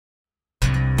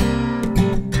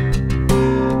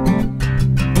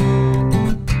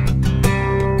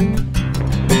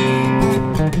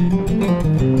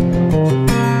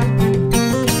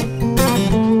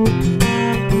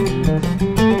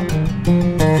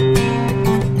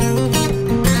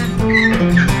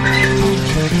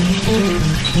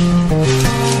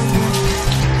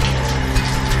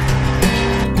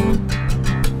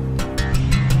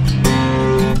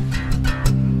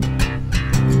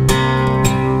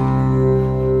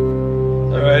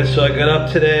Alright, so I got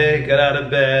up today, got out of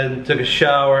bed, took a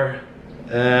shower,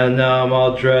 and now I'm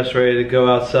all dressed, ready to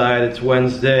go outside. It's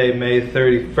Wednesday, May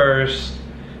 31st,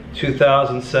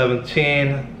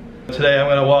 2017. Today I'm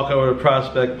going to walk over to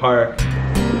Prospect Park.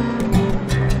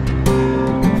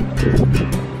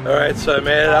 Alright, so I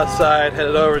made it outside,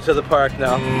 headed over to the park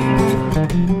now.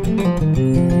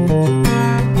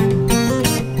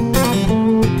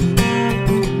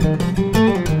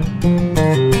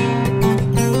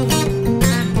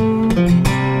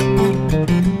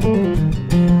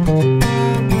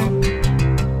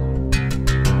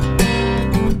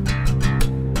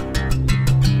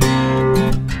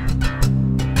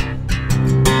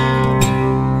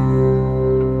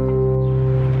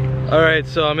 Alright,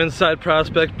 so I'm inside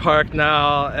Prospect Park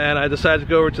now, and I decided to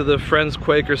go over to the Friends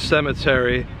Quaker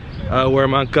Cemetery where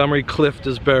Montgomery Clift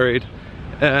is buried.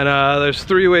 And there's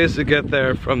three ways to get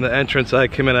there from the entrance. I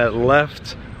came in at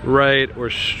left, right, or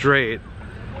straight.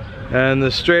 And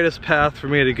the straightest path for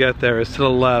me to get there is to the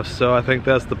left, so I think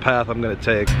that's the path I'm going to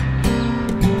take.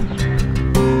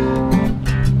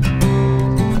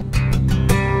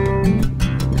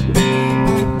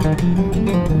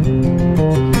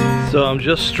 So I'm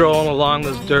just strolling along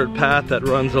this dirt path that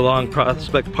runs along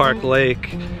Prospect Park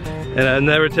Lake, and I've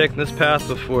never taken this path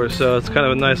before, so it's kind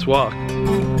of a nice walk.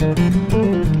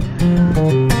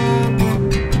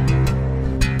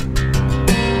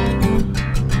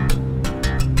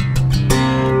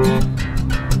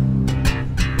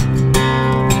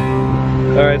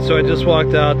 Alright, so I just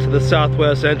walked out to the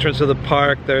southwest entrance of the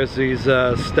park. There's these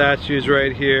statues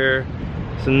right here.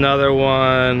 There's another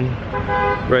one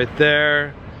right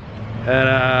there.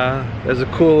 And there's a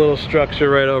cool little structure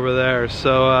right over there.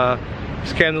 So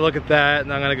just came to look at that,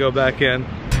 and I'm gonna go back in.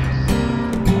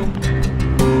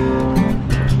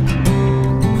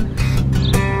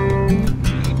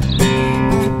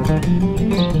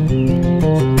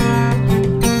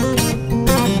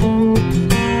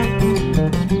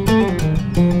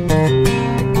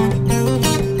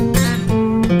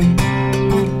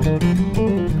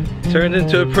 Turned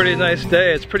into a pretty nice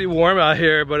day. It's pretty warm out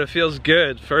here, but it feels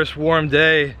good. First warm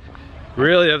day,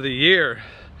 really, of the year.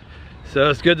 So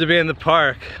it's good to be in the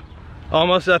park.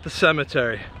 Almost at the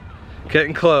cemetery.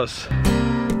 Getting close.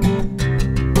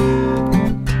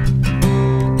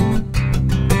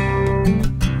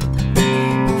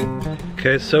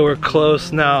 Okay, so we're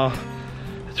close now.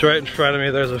 It's right in front of me.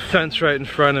 There's a fence right in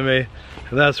front of me,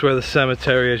 and that's where the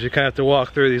cemetery is. You kind of have to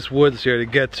walk through these woods here to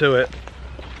get to it.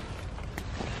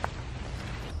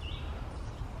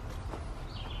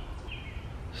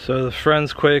 So the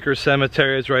Friends Quaker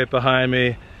Cemetery is right behind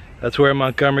me. That's where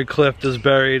Montgomery Clift is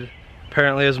buried.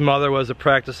 Apparently his mother was a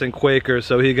practicing Quaker,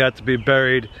 so he got to be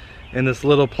buried in this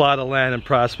little plot of land in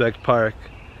Prospect Park.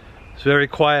 It's very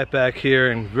quiet back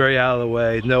here and very out of the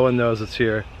way. No one knows it's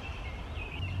here.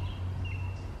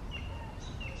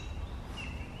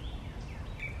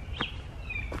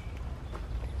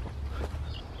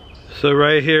 So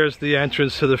right here is the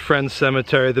entrance to the Friends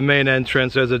Cemetery, the main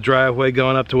entrance. There's a driveway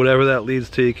going up to whatever that leads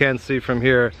to. You can't see from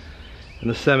here. And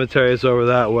the cemetery is over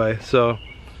that way. So,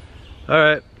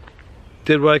 alright.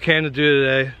 Did what I came to do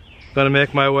today. Gonna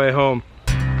make my way home.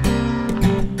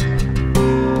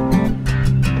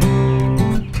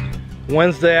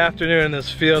 Wednesday afternoon,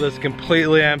 this field is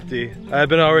completely empty. I've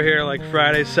been over here like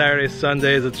Fridays, Saturdays,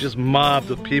 Sundays. It's just mobbed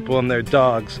with people and their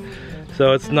dogs.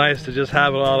 So it's nice to just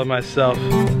have it all to myself.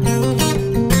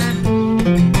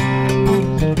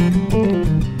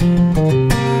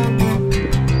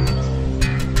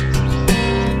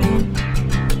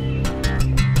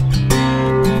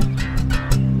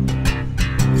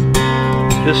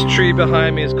 This tree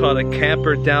behind me is called a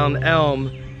camper down elm,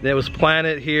 and it was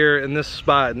planted here in this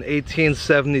spot in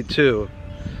 1872.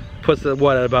 Puts it,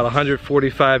 what, at about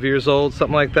 145 years old,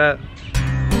 something like that?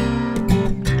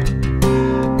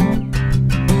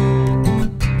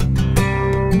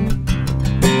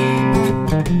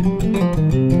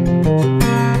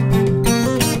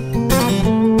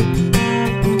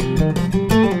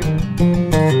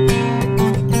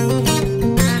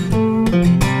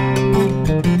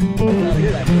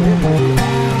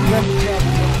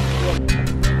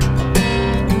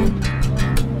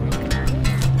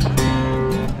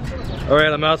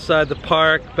 Alright, I'm outside the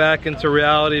park, back into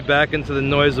reality, back into the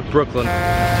noise of Brooklyn.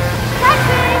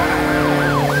 Taxi!